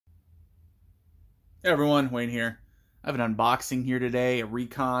Hey everyone, Wayne here. I have an unboxing here today, a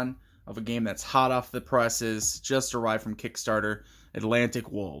recon of a game that's hot off the presses, just arrived from Kickstarter,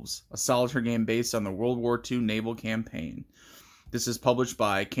 Atlantic Wolves, a solitaire game based on the World War II naval campaign. This is published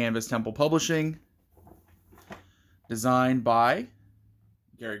by Canvas Temple Publishing, designed by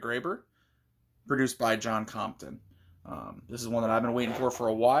Gary Graber, produced by John Compton. This is one that I've been waiting for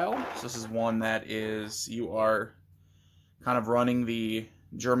a while. So this is one that you are kind of running the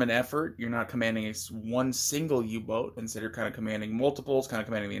German effort. You're not commanding one single U-boat. Instead, you're kind of commanding multiples, kind of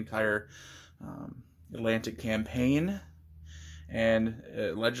commanding the entire Atlantic campaign. And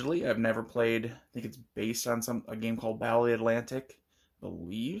allegedly, I've never played. I think it's based on a game called Battle of the Atlantic, I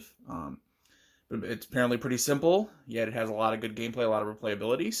believe. But it's apparently pretty simple. Yet it has a lot of good gameplay, a lot of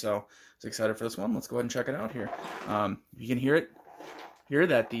replayability. So I was excited for this one. Let's go ahead and check it out here. You can hear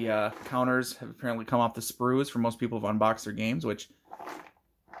that the counters have apparently come off the sprues for most people who've unboxed their games, which,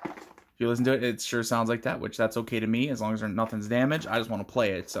 if you listen to it, it sure sounds like that, which that's okay to me as long as nothing's damaged. I just want to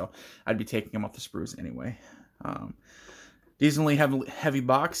play it, so I'd be taking them off the sprues anyway. Decently heavy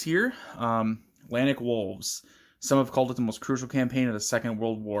box here. Atlantic Wolves. Some have called it the most crucial campaign of the Second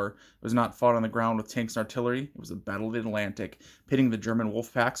World War. It was not fought on the ground with tanks and artillery. It was the Battle of the Atlantic, pitting the German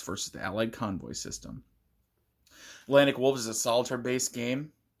wolf packs versus the Allied convoy system. Atlantic Wolves is a solitaire-based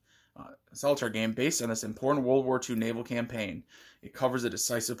game. Solitaire game based on this important World War II naval campaign. It covers a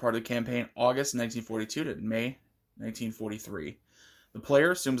decisive part of the campaign, August 1942 to May 1943. The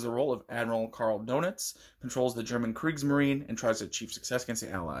player assumes the role of Admiral Karl Donitz, controls the German Kriegsmarine, and tries to achieve success against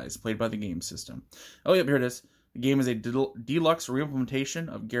the Allies, played by the game system. Oh, yep, here it is. The game is a deluxe reimplementation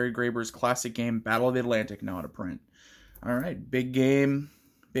of Gary Graber's classic game, Battle of the Atlantic, now out of print. All right, big game.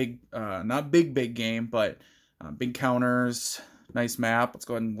 Not big game, but big counters. Nice map. Let's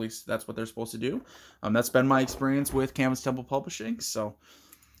go ahead and at least that's what they're supposed to do. That's been my experience with Canvas Temple Publishing. So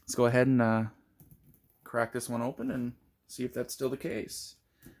let's go ahead and crack this one open and see if that's still the case.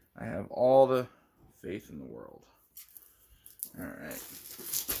 I have all the faith in the world. All right.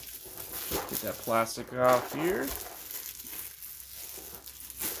 Get that plastic off here.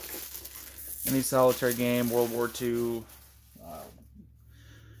 Any solitaire game, World War II,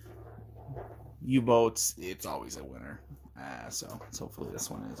 U-boats, it's always a winner. So hopefully this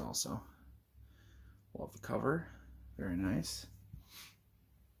one is also. Love the cover. Very nice.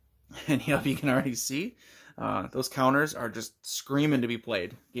 And yep, you can already see those counters are just screaming to be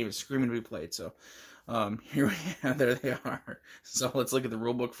played. Game is screaming to be played. So here we have, there they are. So let's look at the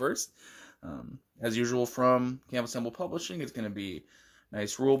rulebook first. As usual from Canvas Temple Publishing, it's going to be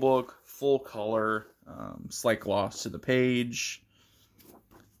nice rulebook, full color, slight gloss to the page,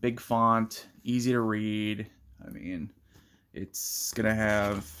 big font, easy to read. I mean, it's going to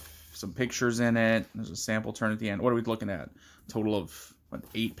have some pictures in it. There's a sample turn at the end. What are we looking at? Total of, what,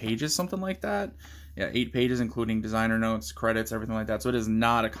 8 pages, something like that? Yeah, 8 pages, including designer notes, credits, everything like that. So it is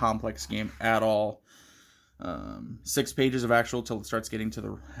not a complex game at all. 6 pages of actual till it starts getting to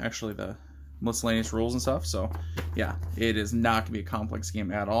the miscellaneous rules and stuff. So yeah, it is not going to be a complex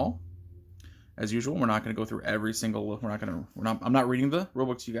game at all. As usual, we're not going to go through every single. I'm not reading the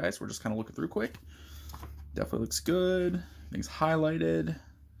rulebook to you guys. We're just kind of looking through quick. Definitely looks good. Things highlighted.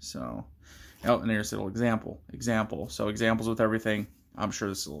 So, oh, and there's a little example. So examples with everything. I'm sure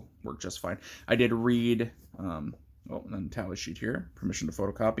this will work just fine. I did read, and then tally sheet here. Permission to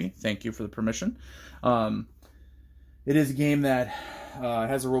photocopy. Thank you for the permission. It is a game that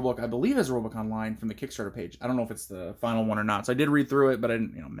has a rulebook. I believe has a rulebook online from the Kickstarter page. I don't know if it's the final one or not. So I did read through it, but I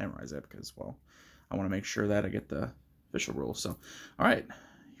didn't, memorize it because, well, I want to make sure that I get the official rules. So, all right,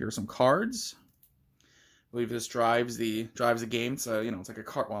 here are some cards. I believe this drives the game. So, it's like a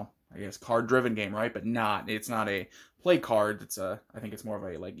card, well, I guess card-driven game, right? But it's not a play card. I think it's more of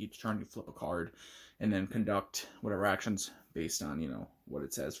a, like, each turn you flip a card and then conduct whatever actions based on, what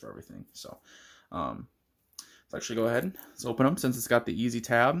it says for everything. So, let's actually go ahead. Let's open them since it's got the easy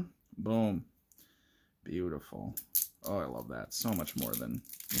tab. Boom. Beautiful. Oh, I love that. So much more than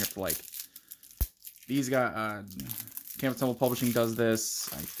you have to, like, these guys, Canvas Temple Publishing does this.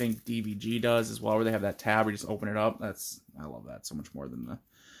 I think DBG does as well, where they have that tab where you just open it up. I love that so much more than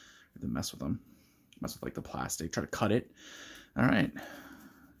mess with them. Mess with, like, the plastic. Try to cut it. All right.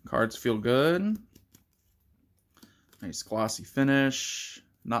 Cards feel good. Nice glossy finish.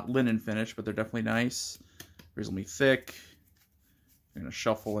 Not linen finish, but they're definitely nice. Reasonably thick. You're going to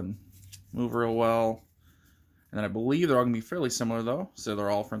shuffle and move real well. And then I believe they're all going to be fairly similar, though. So they're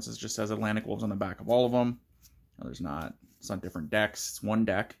all, for instance, just has Atlantic Wolves on the back of all of them. No, there's not. It's not different decks. It's one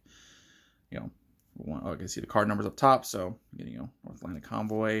deck. I can see the card numbers up top. So, North Atlantic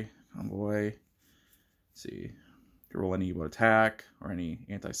Convoy. Let's see. to roll any U-boat attack or any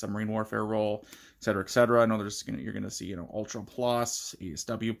anti-submarine warfare roll, etc., etc. I know you're gonna see, you know, Ultra Plus,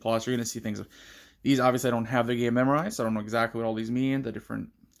 ESW Plus. You're gonna see things. These obviously I don't have the game memorized, so I don't know exactly what all these mean. The different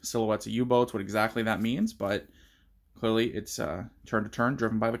silhouettes of U-boats, what exactly that means, but clearly it's turn to turn,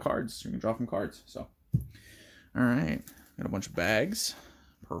 driven by the cards. You can draw from cards. So, all right, got a bunch of bags.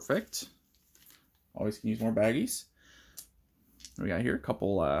 Perfect. Always can use more baggies. What we got here? A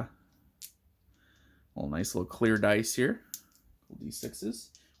couple little nice little clear dice here. Couple D6s,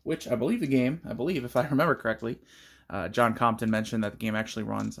 which I believe if I remember correctly, John Compton mentioned that the game actually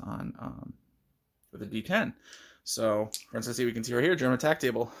runs on with a D10. So, for instance, we can see right here, German attack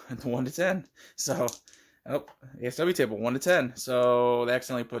table, 1 to 10. So, oh, ASW table, 1 to 10. So, they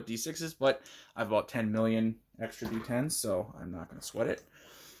accidentally put D6s, but I've bought 10 million extra D10s, so I'm not going to sweat it.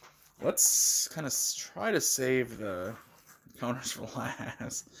 Let's kind of try to save the counters for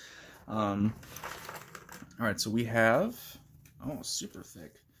last. Alright, so we have, oh, super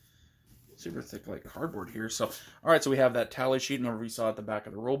thick like cardboard here. So, alright, so we have that tally sheet, remember we saw at the back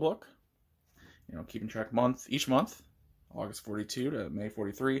of the rule book. You know, keeping track each month, August 42 to May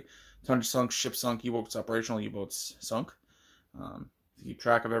 43. Tonnage sunk, ship sunk, U-boats operational, U-boats sunk. Keep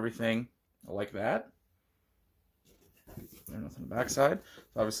track of everything. I like that. There's nothing on the backside.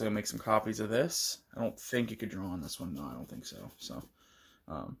 So obviously I'll make some copies of this. I don't think you could draw on this one. No, I don't think so. So,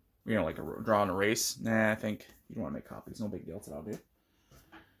 you know, like draw and erase. Nah, I think you don't want to make copies. No big deal. That's what I'll do.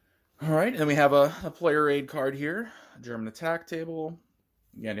 All right, and then we have a player aid card here. German attack table.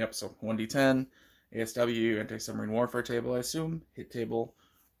 Again, yep, so 1d10, ASW, anti-submarine warfare table, I assume. Hit table,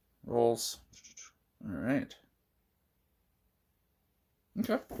 rolls. All right.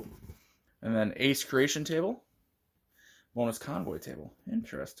 Okay. And then ace creation table, bonus convoy table.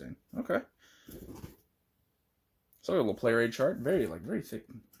 Interesting. Okay. So a little player aid chart, very thick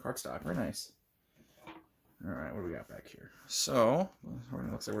cardstock, very nice. All right, what do we got back here? So,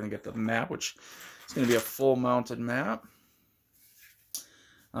 looks like we're gonna get the map, which is gonna be a full mounted map.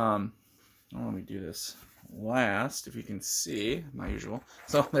 Let me do this last, if you can see, my usual.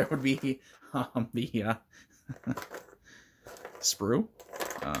 So there would be the sprue,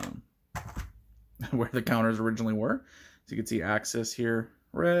 where the counters originally were. So you can see Axis here,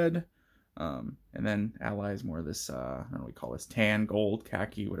 red, and then Allies more of this, I don't know what we call this, tan, gold,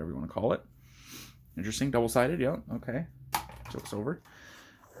 khaki, whatever you want to call it. Interesting, double-sided, yeah, okay. Joke's over.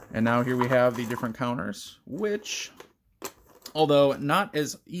 And now here we have the different counters, which, although not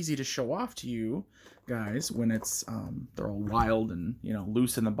as easy to show off to you guys when it's they're all wild and, you know,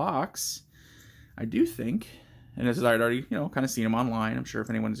 loose in the box, I do think, and as I'd already, you know, kind of seen them online. I'm sure if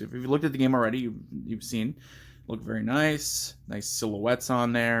you've looked at the game already, you've seen, look very nice silhouettes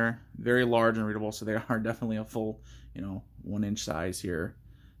on there, very large and readable. So they are definitely a full, you know, 1-inch size here.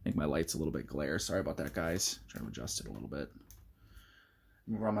 I think my light's a little bit glare. Sorry about that, guys. I'm trying to adjust it a little bit.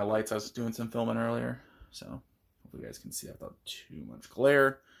 Move around my lights. I was doing some filming earlier, so hopefully you guys can see without too much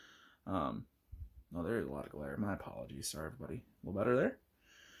glare. No, there's a lot of glare. My apologies. Sorry, everybody. A little better there.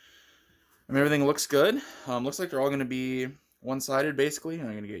 I mean, everything looks good. Looks like they're all going to be one-sided, basically. You're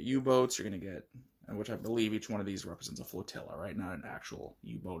going to get U-boats. You're going to get, which I believe each one of these represents a flotilla, right? Not an actual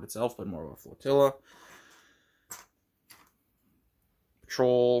U-boat itself, but more of a flotilla.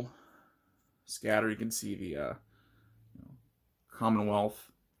 Patrol, scatter. You can see the you know,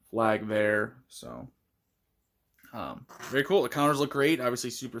 Commonwealth flag there. So, very cool. The counters look great. Obviously,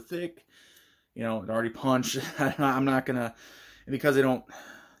 super thick. You know, it already punched. I'm not gonna, because they don't.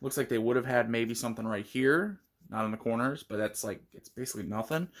 Looks like they would have had maybe something right here, not in the corners, but that's like, it's basically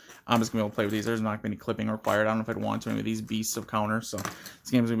nothing. I'm just gonna be able to play with these. There's not gonna be any clipping required. I don't know if I'd want to any of these beasts of counters. So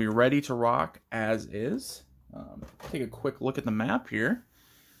this game's gonna be ready to rock as is. Take a quick look at the map here.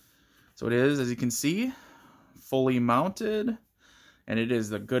 So it is, as you can see, fully mounted, and it is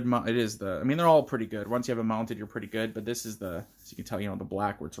the good mount. It is the, I mean, they're all pretty good. Once you have it mounted, you're pretty good. But this is the, as you can tell, you know, the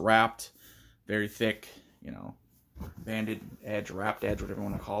black where it's wrapped, very thick, you know, banded edge, wrapped edge, whatever you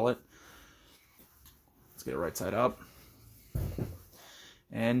want to call it. Let's get it right side up,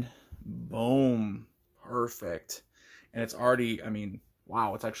 and boom, perfect. And it's already, I mean,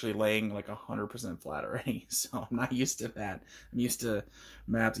 wow, it's actually laying like 100% flat already. So I'm not used to that. I'm used to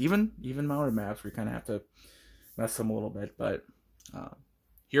maps, even mounted maps, where you kind of have to mess them a little bit. But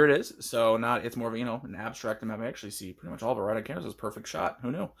here it is. So not, it's more of a, you know, an abstract map. I actually see pretty much all of it right on camera. It's a perfect shot.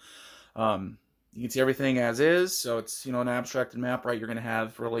 Who knew? You can see everything as is. So it's, you know, an abstracted map, right? You're going to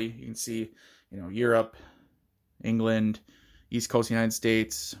have really, you can see, you know, Europe, England, East Coast United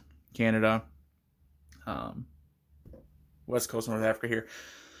States, Canada, West Coast North Africa here.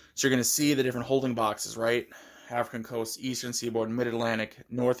 So you're going to see the different holding boxes, right? African coast, eastern seaboard, mid-Atlantic,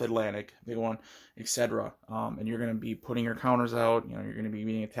 North Atlantic, big one, etc. And you're going to be putting your counters out. You know, you're going to be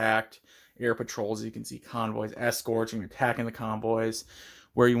being attacked. Air patrols, you can see convoys, escorts, and you're attacking the convoys.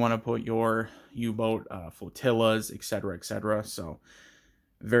 Where you want to put your U-boat flotillas, etc., etc. So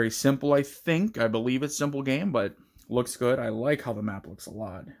very simple, I think. I believe it's simple game, but looks good. I like how the map looks a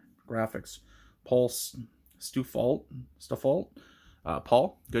lot. Graphics. Pulse, Stuffault,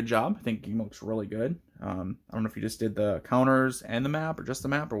 Paul, good job. I think the game looks really good. I don't know if you just did the counters and the map, or just the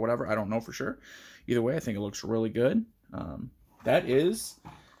map, or whatever. I don't know for sure. Either way, I think it looks really good. That is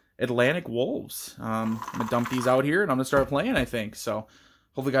Atlantic Wolves. I'm going to dump these out here, and I'm going to start playing, I think. So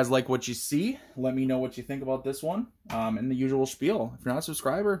hopefully you guys like what you see. Let me know what you think about this one. And the usual spiel. If you're not a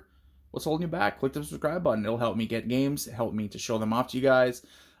subscriber, what's holding you back? Click the subscribe button. It'll help me get games. It'll help me to show them off to you guys.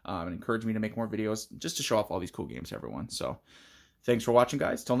 And encourage me to make more videos just to show off all these cool games to everyone. So thanks for watching,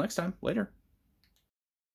 guys. Till next time. Later.